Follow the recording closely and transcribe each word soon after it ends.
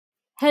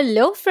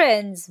Hello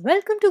friends,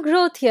 welcome to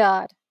Growth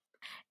Yard.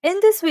 In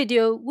this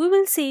video, we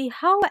will see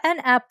how an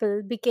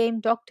apple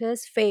became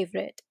doctor's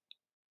favorite.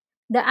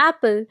 The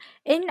apple,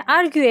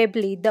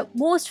 inarguably the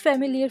most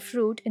familiar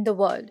fruit in the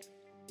world.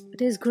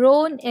 It is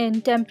grown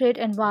in temperate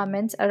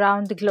environments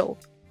around the globe.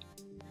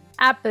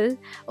 Apple,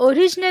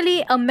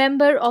 originally a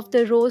member of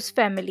the rose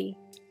family,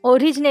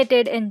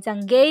 originated in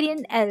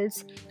Hungarian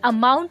Alps, a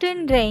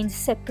mountain range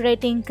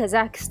separating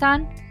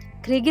Kazakhstan,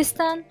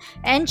 Kyrgyzstan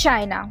and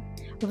China,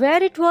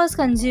 where it was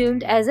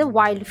consumed as a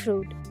wild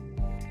fruit.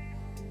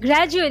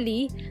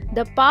 Gradually,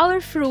 the power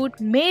fruit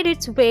made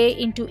its way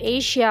into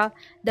Asia,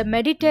 the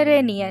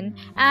Mediterranean,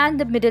 and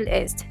the Middle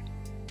East.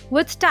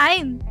 With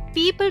time,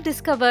 people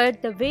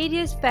discovered the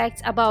various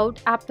facts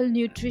about apple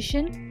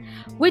nutrition,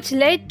 which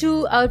led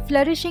to a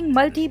flourishing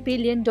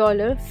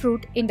multi-billion-dollar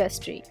fruit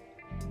industry.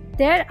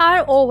 There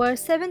are over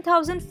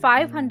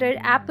 7,500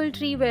 apple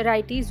tree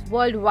varieties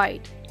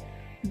worldwide.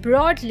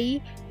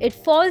 Broadly, it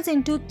falls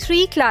into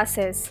three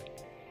classes.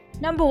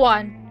 Number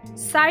 1.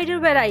 Cider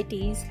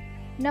varieties.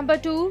 Number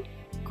 2.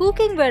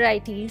 Cooking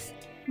varieties.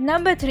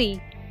 Number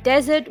 3.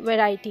 Dessert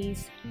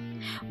varieties,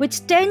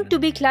 which tend to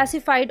be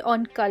classified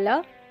on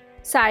color,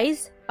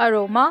 size,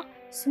 aroma,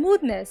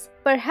 smoothness,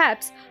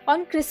 perhaps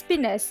on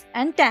crispiness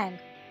and tang.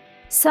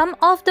 Some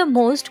of the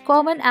most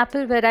common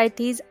apple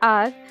varieties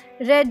are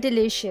Red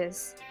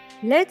Delicious.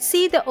 Let's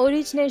see the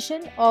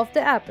origination of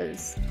the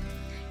apples.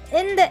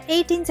 In the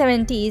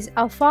 1870s,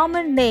 a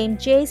farmer named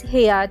J.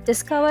 Shah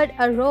discovered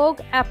a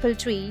rogue apple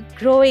tree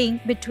growing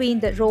between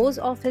the rows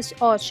of his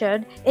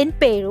orchard in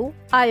Peru,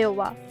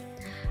 Iowa.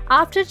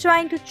 After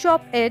trying to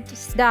chop it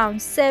down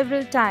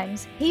several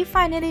times, he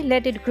finally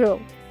let it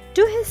grow.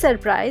 To his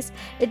surprise,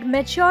 it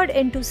matured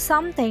into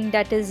something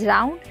that is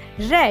round,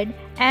 red,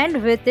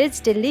 and with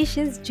its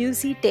delicious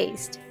juicy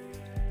taste.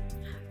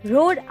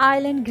 Rhode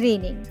Island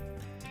greening.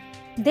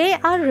 They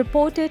are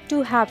reported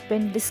to have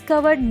been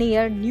discovered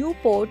near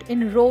Newport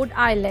in Rhode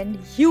Island,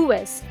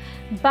 US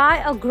by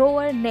a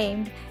grower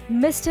named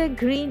Mr.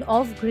 Green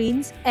of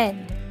Greens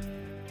End.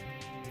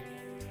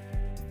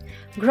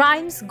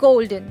 Grimes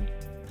Golden.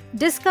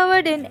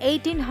 Discovered in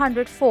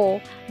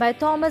 1804 by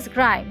Thomas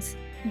Grimes,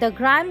 the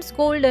Grimes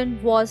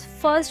Golden was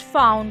first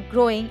found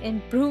growing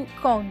in Brooke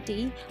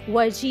County,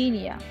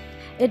 Virginia.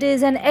 It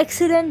is an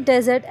excellent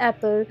dessert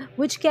apple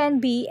which can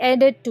be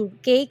added to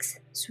cakes,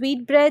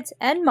 sweetbreads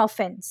and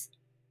muffins.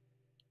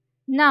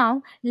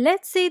 Now,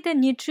 let's see the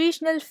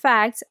nutritional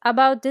facts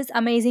about this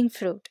amazing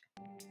fruit.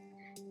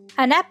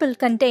 An apple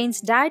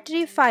contains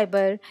dietary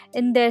fiber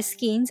in their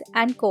skins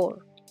and core.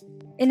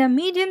 In a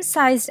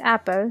medium-sized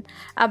apple,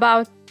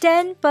 about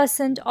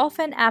 10% of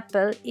an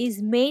apple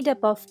is made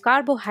up of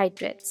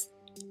carbohydrates.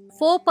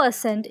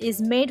 4% is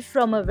made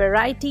from a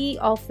variety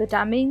of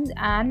vitamins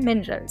and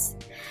minerals.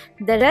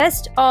 The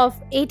rest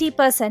of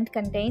 80%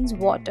 contains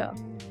water.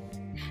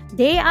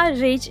 They are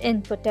rich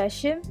in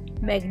potassium,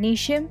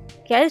 magnesium,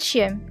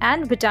 calcium,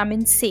 and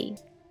vitamin C.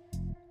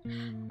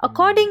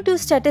 According to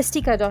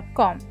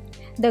Statistica.com,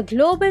 the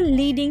global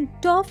leading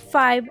top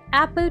 5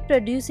 apple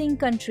producing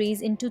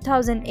countries in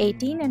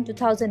 2018 and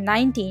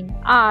 2019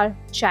 are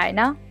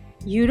China,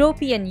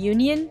 European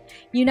Union,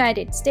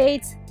 United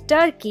States,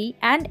 Turkey,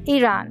 and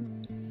Iran.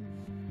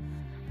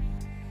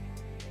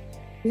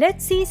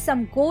 Let's see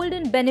some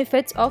golden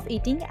benefits of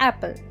eating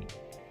apple.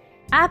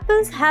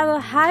 Apples have a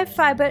high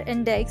fiber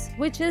index,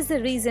 which is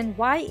the reason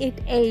why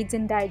it aids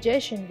in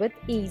digestion with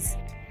ease.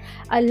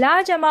 A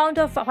large amount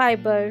of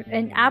fiber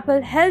in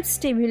apple helps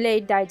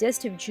stimulate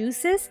digestive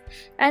juices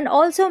and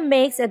also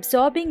makes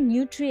absorbing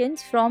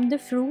nutrients from the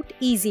fruit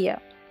easier.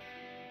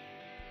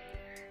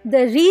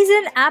 The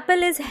reason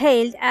apple is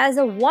hailed as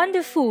a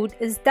wonder food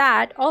is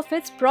that of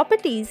its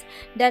properties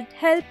that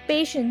help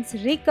patients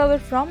recover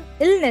from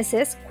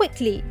illnesses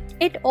quickly.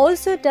 It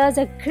also does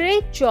a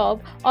great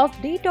job of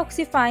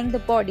detoxifying the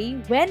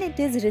body when it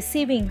is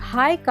receiving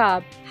high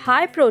carb,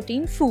 high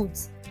protein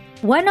foods.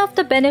 One of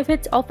the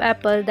benefits of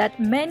apple that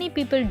many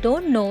people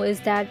don't know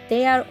is that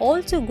they are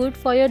also good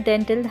for your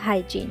dental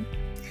hygiene.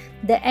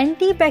 The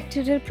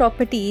antibacterial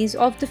properties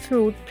of the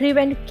fruit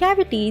prevent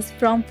cavities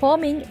from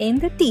forming in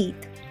the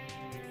teeth.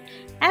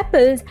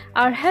 Apples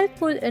are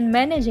helpful in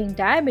managing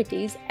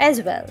diabetes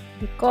as well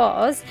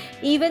because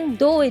even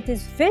though it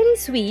is very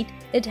sweet,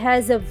 it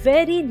has a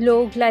very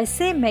low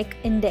glycemic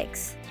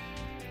index.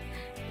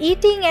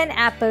 Eating an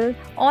apple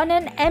on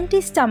an empty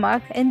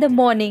stomach in the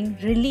morning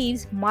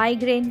relieves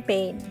migraine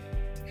pain.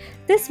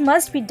 This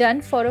must be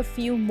done for a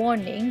few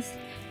mornings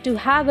to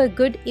have a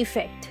good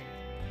effect.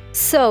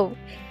 So,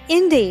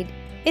 indeed,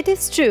 it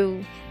is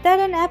true that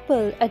an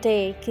apple a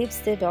day keeps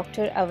the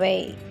doctor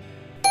away.